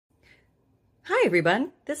Hi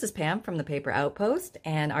everyone, this is Pam from the Paper Outpost,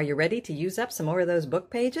 and are you ready to use up some more of those book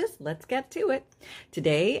pages? Let's get to it.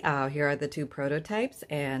 Today, here are the two prototypes,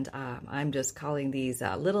 and I'm just calling these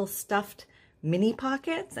little stuffed mini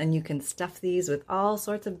pockets, and you can stuff these with all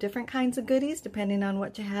sorts of different kinds of goodies depending on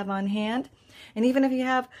what you have on hand. And even if you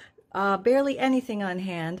have barely anything on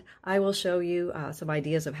hand, I will show you some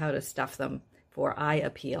ideas of how to stuff them for eye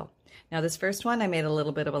appeal. Now this first one, I made a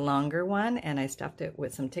little bit of a longer one, and I stuffed it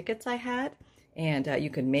with some tickets I had. And you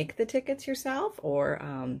can make the tickets yourself, or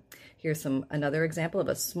here's another example of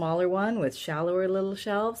a smaller one with shallower little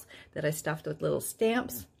shelves that I stuffed with little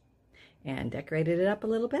stamps and decorated it up a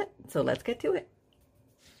little bit. So let's get to it.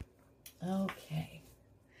 Okay,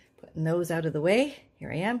 putting those out of the way.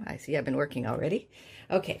 Here I am. I see I've been working already.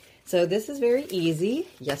 Okay, so this is very easy.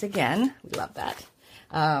 Yet again, we love that.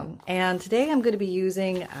 And today I'm going to be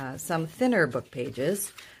using some thinner book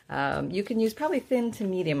pages. You can use probably thin to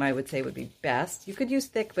medium, I would say would be best. You could use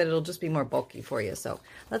thick, but it'll just be more bulky for you. So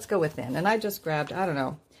let's go with thin. And I just grabbed, I don't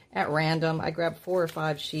know, at random, I grabbed 4 or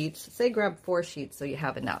 5 sheets. Say grab 4 sheets so you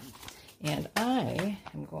have enough. And I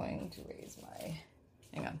am going to raise my,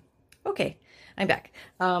 hang on. Okay, I'm back.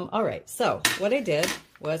 All right, so what I did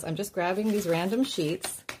was I'm just grabbing these random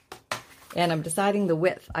sheets and I'm deciding the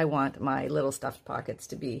width I want my little stuffed pockets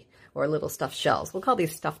to be, or little stuffed shelves. We'll call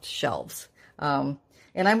these stuffed shelves.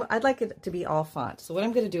 And I'd like it to be all font. So what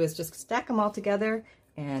I'm going to do is just stack them all together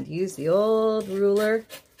and use the old ruler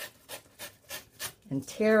and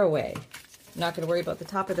tear away. I'm not going to worry about the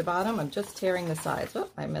top or the bottom. I'm just tearing the sides. Oh,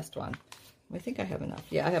 I missed one. I think I have enough.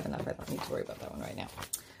 Yeah, I have enough. I don't need to worry about that one right now.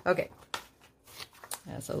 Okay.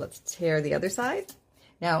 So let's tear the other side.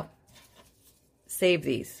 Now, save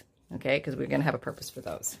these, okay, because we're going to have a purpose for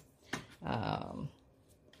those. All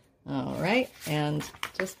right, and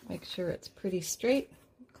just make sure it's pretty straight.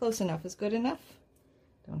 Close enough is good enough.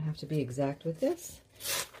 Don't have to be exact with this.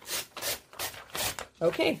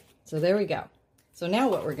 Okay, so there we go. So now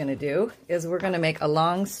what we're going to do is we're going to make a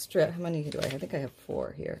long strip. How many do I have? I think I have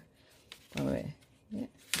 4 here. Oh, wait. Yeah,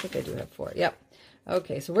 I think I do have 4. Yep.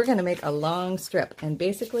 Okay, so we're going to make a long strip. And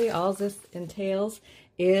basically all this entails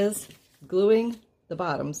is gluing the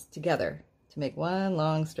bottoms together to make one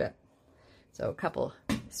long strip. So a couple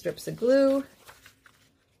strips of glue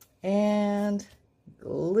and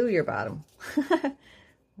glue your bottom.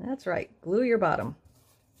 That's right, glue your bottom.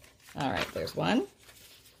 All right, there's 1,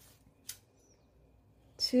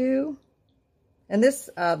 2, and this,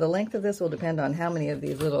 the length of this will depend on how many of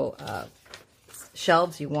these little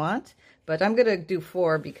shelves you want, but I'm gonna do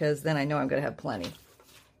 4 because then I know I'm gonna have plenty.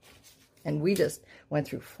 And we just went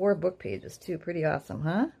through 4 book pages too, pretty awesome,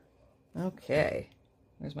 huh? Okay,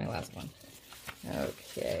 where's my last one?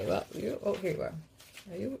 Okay, well, oh, here you are.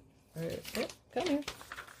 Are you? Oh, come here.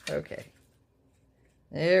 Okay.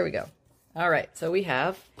 There we go. All right, so we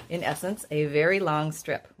have, in essence, a very long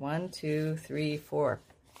strip. 1, 2, 3, 4.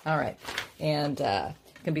 All right, and it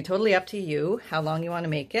can be totally up to you how long you want to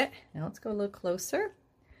make it. Now let's go a little closer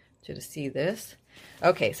to see this.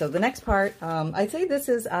 Okay, so the next part, I'd say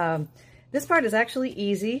this part is actually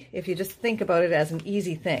easy if you just think about it as an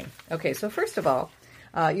easy thing. Okay, so first of all,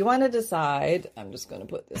 you want to decide, I'm just going to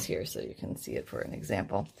put this here so you can see it for an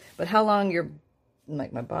example, but how long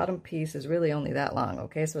like my bottom piece is really only that long,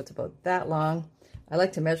 okay? So it's about that long. I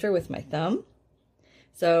like to measure with my thumb.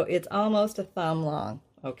 So it's almost a thumb long,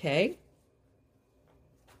 okay?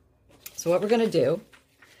 So what we're going to do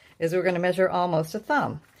is we're going to measure almost a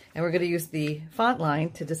thumb, and we're going to use the font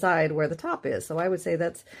line to decide where the top is. So I would say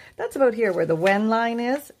that's about here where the when line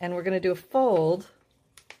is, and we're going to do a fold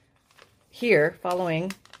here following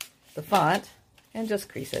the font and just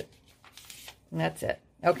crease it. And that's it.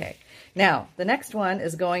 Okay, now the next one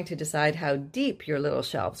is going to decide how deep your little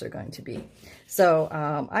shelves are going to be. So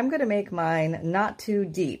I'm going to make mine not too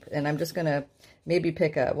deep, and I'm just going to maybe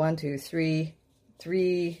pick a 1, 2,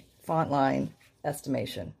 3 font line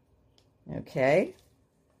estimation. Okay.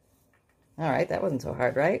 All right, that wasn't so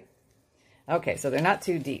hard, right? Okay, so they're not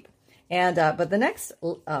too deep. And but the next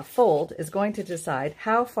fold is going to decide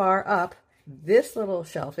how far up this little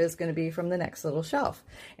shelf is going to be from the next little shelf.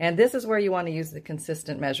 And this is where you want to use the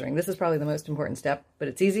consistent measuring. This is probably the most important step, but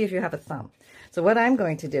it's easy if you have a thumb. So what I'm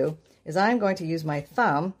going to do is I'm going to use my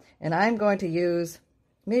thumb, and I'm going to use,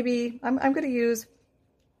 maybe, I'm going to use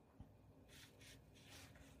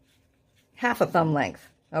half a thumb length.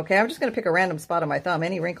 Okay, I'm just going to pick a random spot on my thumb.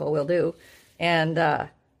 Any wrinkle will do. And, okay,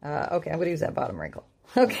 I'm going to use that bottom wrinkle.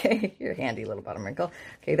 Okay, your handy little bottom wrinkle.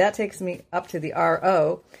 Okay, that takes me up to the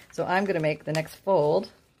RO. So I'm going to make the next fold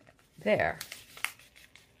there.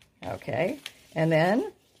 Okay, and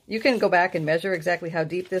then you can go back and measure exactly how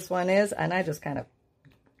deep this one is. And I just kind of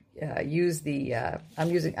use the,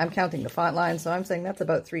 I'm counting the font lines, so I'm saying that's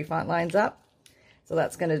about 3 font lines up. So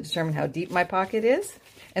that's going to determine how deep my pocket is.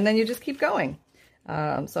 And then you just keep going. So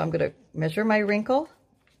I'm going to measure my wrinkle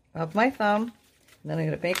of my thumb, and then I'm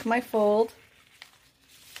going to make my fold.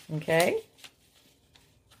 Okay.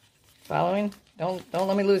 Following. Don't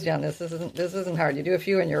let me lose you on this. This isn't hard. You do a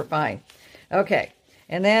few and you're fine. Okay.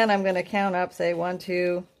 And then I'm going to count up, say 1,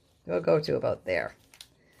 2, we'll go to about there.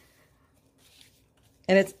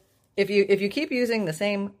 And it's, if you keep using the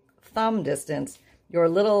same thumb distance, your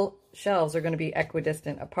little shelves are going to be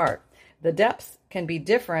equidistant apart. The depths can be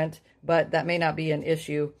different, but that may not be an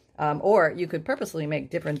issue. Or you could purposely make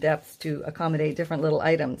different depths to accommodate different little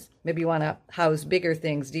items. Maybe you want to house bigger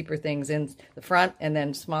things, deeper things in the front, and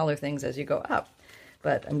then smaller things as you go up.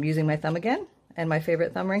 But I'm using my thumb again, and my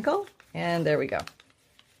favorite thumb wrinkle, and there we go.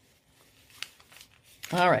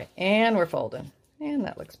 All right, and we're folding. And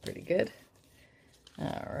that looks pretty good.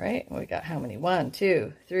 All right, we got how many? 1,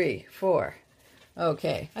 2, 3, 4.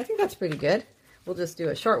 Okay, I think that's pretty good. We'll just do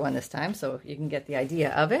a short one this time so you can get the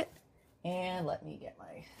idea of it. And let me get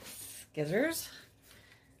my scissors.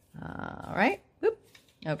 All right, whoop.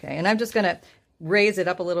 Okay, and I'm just gonna raise it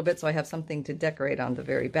up a little bit so I have something to decorate on the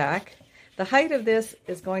very back. The height of this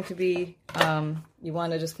is going to be, you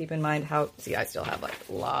wanna just keep in mind how, see, I still have like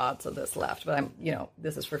lots of this left, but I'm, you know,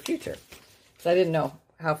 this is for future. So I didn't know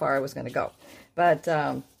how far I was gonna go. But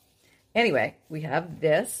anyway, we have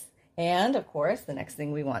this. And of course, the next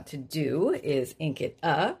thing we want to do is ink it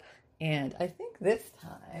up. And I think this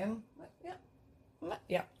time,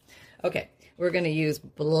 yeah. Okay, we're going to use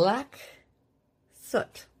black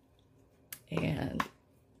soot. And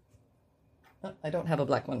I don't have a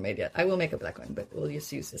black one made yet. I will make a black one, but we'll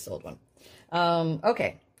just use this old one.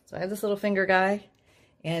 Okay, so I have this little finger guy,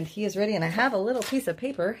 and he is ready. And I have a little piece of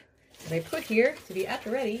paper that I put here to be at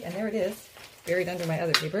the ready, and there it is, buried under my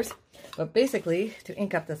other papers. But basically, to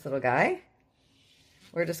ink up this little guy,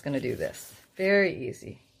 we're just going to do this. Very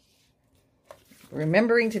easy.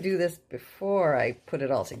 Remembering to do this before I put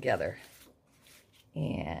it all together.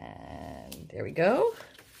 And there we go.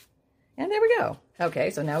 And there we go. Okay,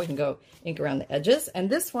 so now we can go ink around the edges. And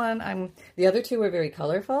this one, the other two are very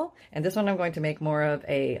colorful. And this one I'm going to make more of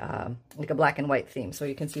a, like a black and white theme, so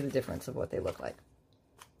you can see the difference of what they look like.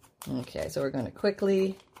 Okay, so we're going to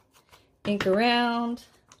quickly ink around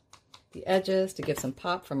the edges to give some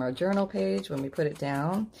pop from our journal page when we put it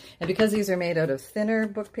down. And because these are made out of thinner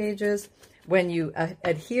book pages, when you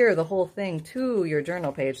adhere the whole thing to your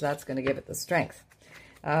journal page, that's going to give it the strength.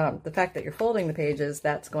 The fact that you're folding the pages,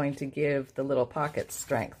 that's going to give the little pockets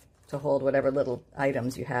strength to hold whatever little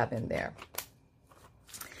items you have in there.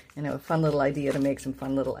 You know, a fun little idea to make some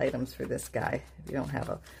fun little items for this guy. If you don't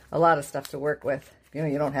have a lot of stuff to work with, you know,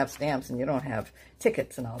 you don't have stamps and you don't have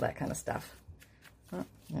tickets and all that kind of stuff.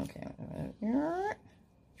 Okay.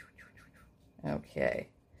 Okay.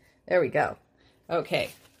 There we go. Okay.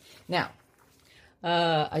 Now,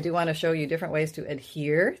 I do want to show you different ways to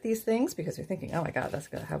adhere these things, because you're thinking, oh my God, that's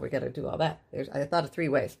how we got to do all that. I thought of 3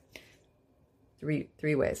 ways.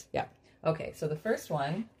 Three ways. Yeah. Okay. So the first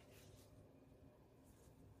one,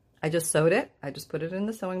 I just sewed it. I just put it in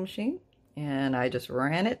the sewing machine and I just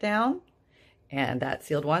ran it down. And that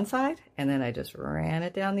sealed one side, and then I just ran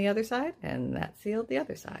it down the other side, and that sealed the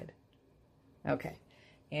other side. Okay,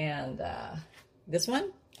 and this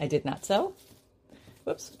one I did not sew.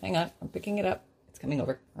 Whoops, hang on, I'm picking it up. It's coming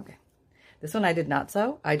over. Okay, this one I did not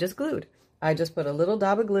sew. I just glued. I just put a little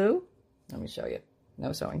dab of glue. Let me show you.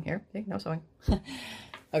 No sewing here. Okay, no sewing.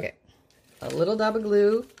 Okay, a little dab of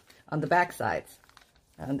glue on the back sides,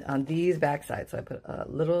 on these back sides. So I put a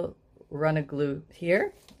little run of glue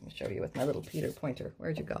here. Let me show you with my little Peter pointer.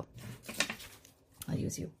 Where'd you go? I'll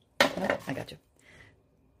use you. Oh, I got you.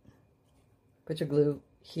 Put your glue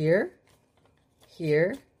here,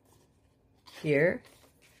 here, here,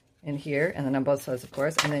 and here, and then on both sides, of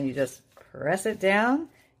course, and then you just press it down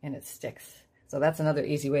and it sticks. So that's another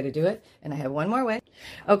easy way to do it. And I have one more way.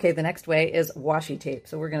 Okay, the next way is washi tape.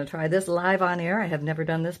 So we're going to try this live on air. I have never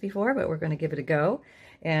done this before, but we're going to give it a go.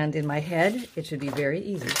 And in my head, it should be very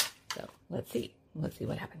easy. So let's see. Let's see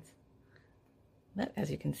what happens. But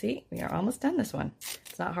as you can see, we are almost done this one.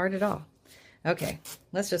 It's not hard at all. Okay,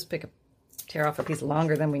 let's just tear off a piece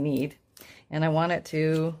longer than we need. And I want it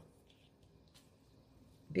to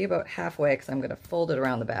be about halfway because I'm going to fold it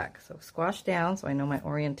around the back. So squash down so I know my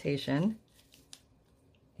orientation.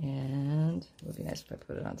 And it would be nice if I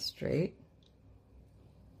put it on straight.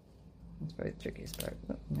 That's probably the trickiest part.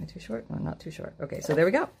 Oh, am I too short? No, not too short. Okay, so there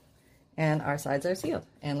we go. And our sides are sealed.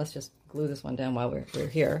 And let's just glue this one down while we're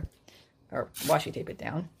here. Or washi tape it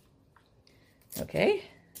down. Okay.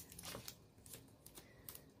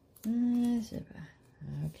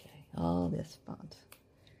 Okay, all this font.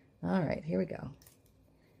 All right, here we go.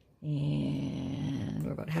 And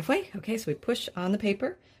we're about halfway. Okay, so we push on the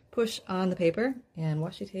paper, and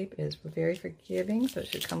washi tape is very forgiving, so it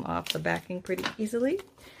should come off the backing pretty easily.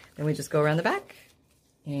 Then we just go around the back,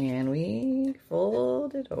 and we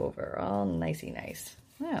fold it over, all nicey nice.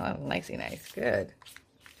 Oh, nicey nice, good.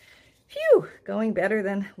 Phew, going better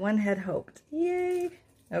than one had hoped. Yay.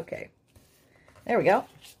 Okay, there we go.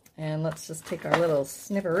 And let's just take our little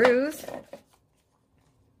snipperoos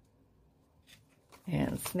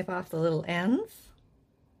and snip off the little ends.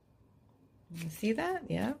 You see that?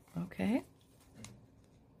 Yeah, okay.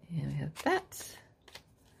 And we have that.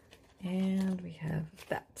 And we have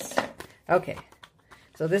that. Okay,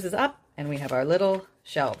 so this is up, and we have our little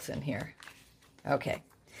shelves in here. Okay,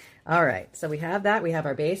 all right, so we have that. We have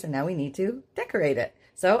our base, and now we need to decorate it.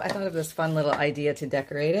 So I thought of this fun little idea to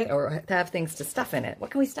decorate it, or to have things to stuff in it.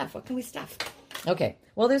 What can we stuff? What can we stuff? Okay,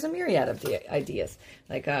 well, there's a myriad of ideas.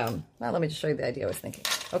 Like, well, let me just show you the idea I was thinking.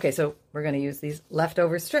 Okay, so we're going to use these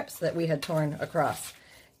leftover strips that we had torn across.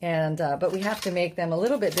 And, but we have to make them a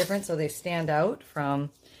little bit different so they stand out from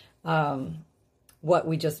what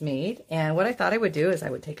we just made. And what I thought I would do is I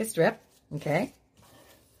would take a strip, okay,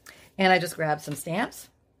 and I just grab some stamps.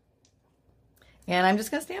 And I'm just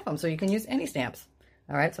going to stamp them, so you can use any stamps.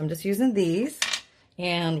 All right, so I'm just using these.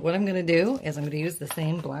 And what I'm going to do is I'm going to use the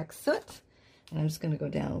same black soot. And I'm just going to go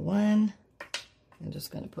down one. I'm just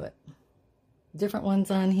going to put different ones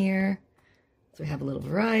on here, so we have a little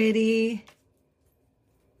variety.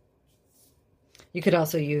 You could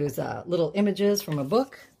also use little images from a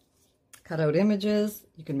book, cut out images.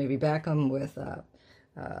 You can maybe back them with,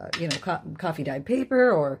 you know, coffee dyed paper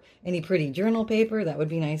or any pretty journal paper. That would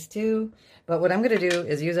be nice too. But what I'm going to do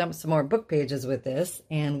is use up some more book pages with this,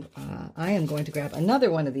 and I am going to grab another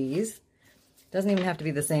one of these. Doesn't even have to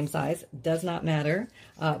be the same size. Does not matter.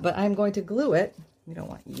 But I'm going to glue it. We don't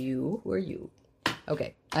want you. Who are you?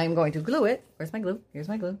 Okay. I'm going to glue it. Where's my glue? Here's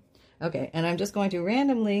my glue. Okay. And I'm just going to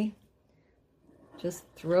randomly just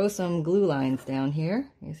throw some glue lines down here.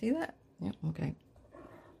 You see that? Yep. Okay.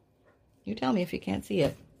 You tell me if you can't see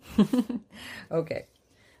it. Okay.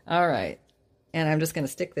 All right. And I'm just going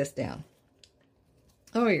to stick this down.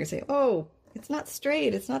 Oh, you're going to say, oh, it's not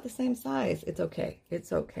straight. It's not the same size. It's okay.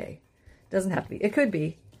 It's okay. Doesn't have to be. It could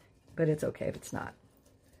be, but it's okay if it's not.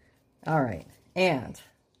 All right. And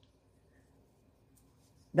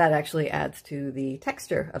that actually adds to the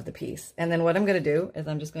texture of the piece. And then what I'm going to do is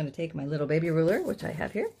I'm just going to take my little baby ruler, which I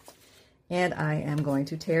have here, and I am going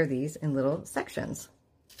to tear these in little sections.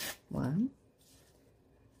 1,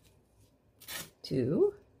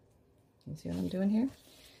 2. You see what I'm doing here?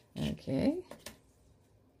 Okay.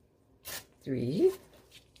 3,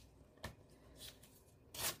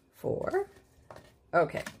 4.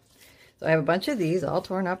 Okay, so I have a bunch of these all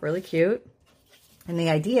torn up really cute, and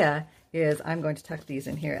the idea is I'm going to tuck these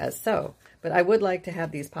in here as so, but I would like to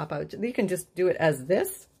have these pop out. You can just do it as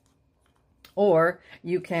this, or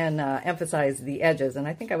you can emphasize the edges, and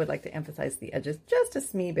I think I would like to emphasize the edges just a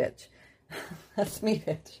smee bit. A smee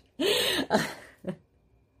bit.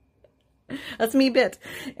 A smee bit.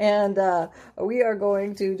 And we are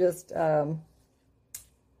going to just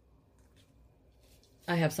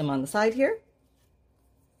I have some on the side here.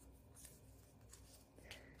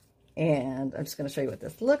 And I'm just going to show you what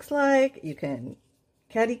this looks like. You can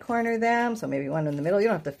catty corner them, so maybe one in the middle. You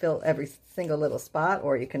don't have to fill every single little spot,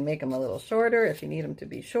 or you can make them a little shorter if you need them to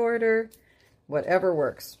be shorter. Whatever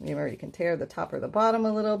works. Remember, you can tear the top or the bottom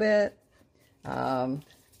a little bit. And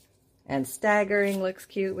staggering looks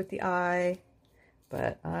cute with the eye.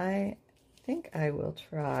 But I think I will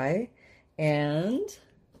try and...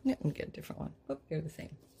 Yeah, let me get a different one. Oh, you're the same.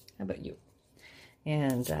 How about you?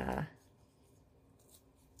 And I'll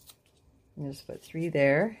just put 3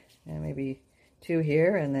 there, and maybe 2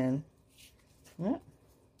 here, and then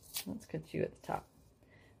let's get you at the top.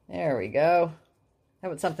 There we go. How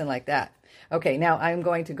about something like that? Okay, now I'm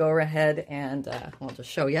going to go ahead and I'll just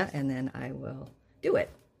show you, and then I will do it.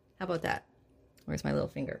 How about that? Where's my little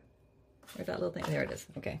finger? Where's that little thing? There it is.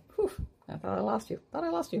 Okay. Whew. I thought I lost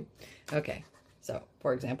you. Okay. So,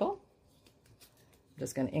 for example, I'm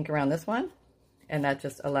just going to ink around this one, and that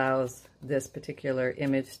just allows this particular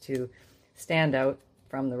image to stand out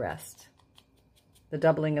from the rest. The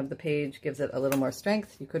doubling of the page gives it a little more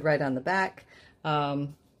strength. You could write on the back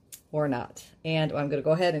or not. And I'm going to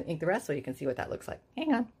go ahead and ink the rest so you can see what that looks like.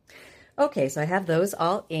 Hang on. Okay, so I have those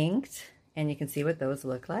all inked, and you can see what those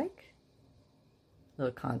look like.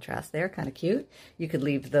 little contrast there, kind of cute. You could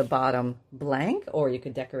leave the bottom blank, or you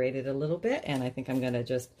could decorate it a little bit, and I think I'm going to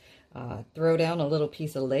just throw down a little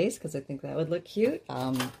piece of lace because I think that would look cute.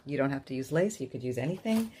 You don't have to use lace, you could use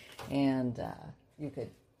anything, and you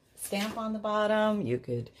could stamp on the bottom, you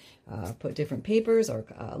could put different papers or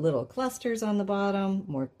little clusters on the bottom,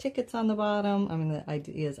 more tickets on the bottom. I mean, the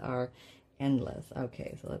ideas are endless.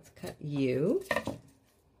 Okay, so let's cut you.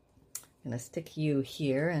 I'm going to stick you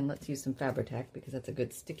here, and let's use some Fabri-Tac because that's a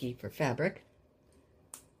good sticky for fabric.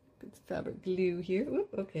 Good fabric glue here.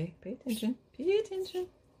 Oop, okay, pay attention. Pay attention.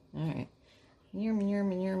 All right.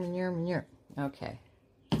 Okay.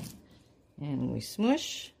 And we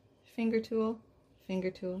smush. Finger tool.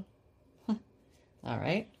 Finger tool. All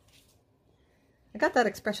right. I got that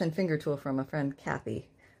expression finger tool from a friend, Kathy.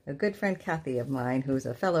 A good friend, Kathy, of mine, who's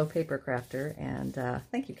a fellow paper crafter. And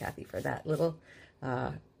thank you, Kathy, for that little...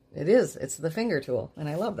 It's the finger tool, and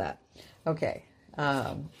I love that. Okay,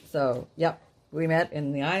 so, yep, we met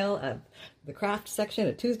in the aisle of the craft section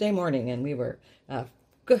at Tuesday morning, and we were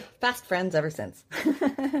good, fast friends ever since.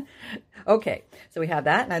 Okay, so we have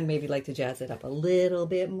that, and I'd maybe like to jazz it up a little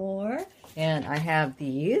bit more. And I have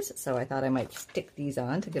these, so I thought I might stick these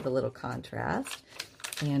on to give a little contrast.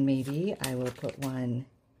 And maybe I will put one,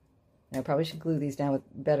 and I probably should glue these down with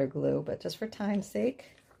better glue, but just for time's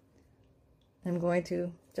sake, I'm going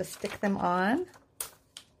to just stick them on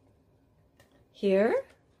here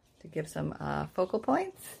to give some focal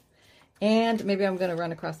points. And maybe I'm going to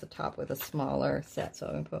run across the top with a smaller set. So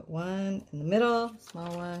I'm going to put one in the middle,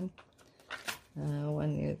 small one,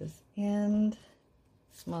 one near this end,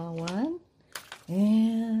 small one,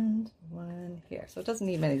 and one here. So it doesn't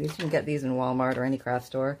need many of these. You can get these in Walmart or any craft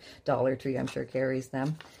store. Dollar Tree, I'm sure, carries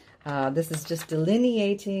them. This is just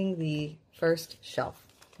delineating the first shelf.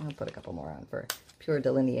 I'll put a couple more on for pure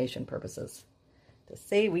delineation purposes to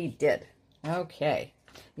say we did. Okay.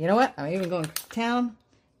 You know what? I'm even going to town.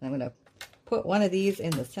 I'm going to put one of these in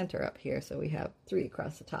the center up here so we have 3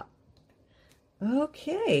 across the top.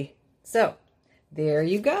 Okay. So there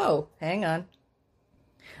you go. Hang on.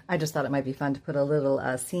 I just thought it might be fun to put a little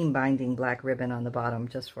seam binding black ribbon on the bottom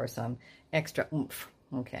just for some extra oomph.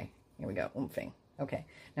 Okay. Here we go. Oomphin'. Okay,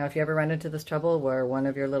 now if you ever run into this trouble where one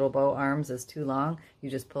of your little bow arms is too long,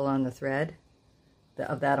 you just pull on the thread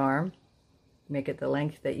of that arm, make it the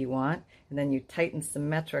length that you want, and then you tighten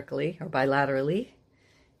symmetrically or bilaterally,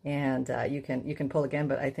 and you can pull again,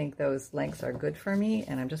 but I think those lengths are good for me,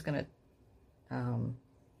 and I'm just going to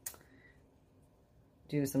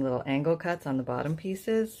do some little angle cuts on the bottom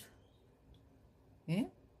pieces. Yeah,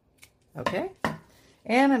 okay,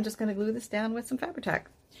 and I'm just going to glue this down with some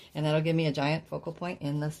Fabri-Tac. And that'll give me a giant focal point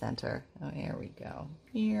in the center. Oh, here we go.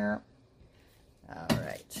 Here. All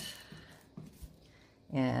right.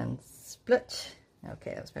 And split.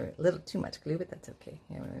 Okay, that was probably a little too much glue, but that's okay.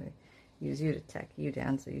 Here, we're going to use you to tack you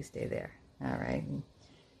down so you stay there. All right. And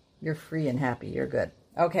you're free and happy. You're good.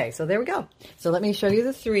 Okay, so there we go. So let me show you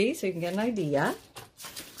the 3 so you can get an idea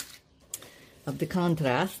of the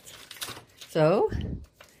contrast. So...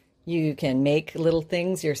 you can make little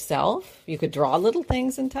things yourself. You could draw little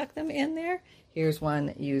things and tuck them in there. Here's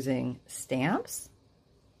one using stamps.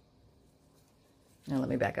 Now let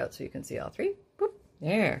me back out so you can see all 3. Boop,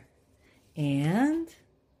 there. And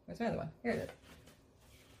where's my other one? Here it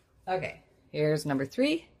is. Okay, here's number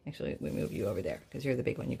 3. Actually, we move you over there because you're the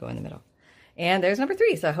big one. You go in the middle. And there's number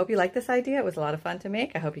 3. So I hope you like this idea. It was a lot of fun to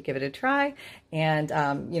make. I hope you give it a try. And,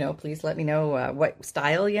 you know, please let me know what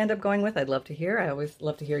style you end up going with. I'd love to hear. I always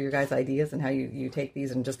love to hear your guys' ideas and how you take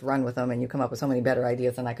these and just run with them. And you come up with so many better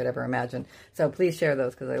ideas than I could ever imagine. So please share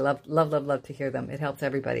those because I love to hear them. It helps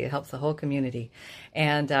everybody. It helps the whole community.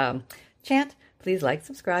 And chant, please like,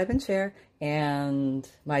 subscribe, and share. And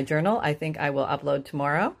my journal, I think I will upload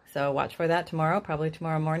tomorrow. So watch for that tomorrow. Probably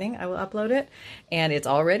tomorrow morning I will upload it. And it's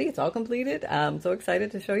all ready. It's all completed. I'm so excited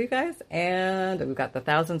to show you guys. And we've got the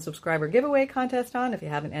 1,000 subscriber giveaway contest on. If you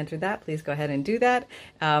haven't entered that, please go ahead and do that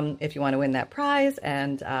if you want to win that prize.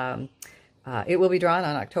 And it will be drawn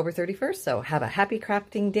on October 31st. So have a happy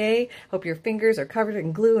crafting day. Hope your fingers are covered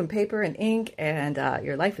in glue and paper and ink. And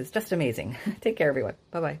your life is just amazing. Take care, everyone.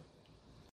 Bye-bye.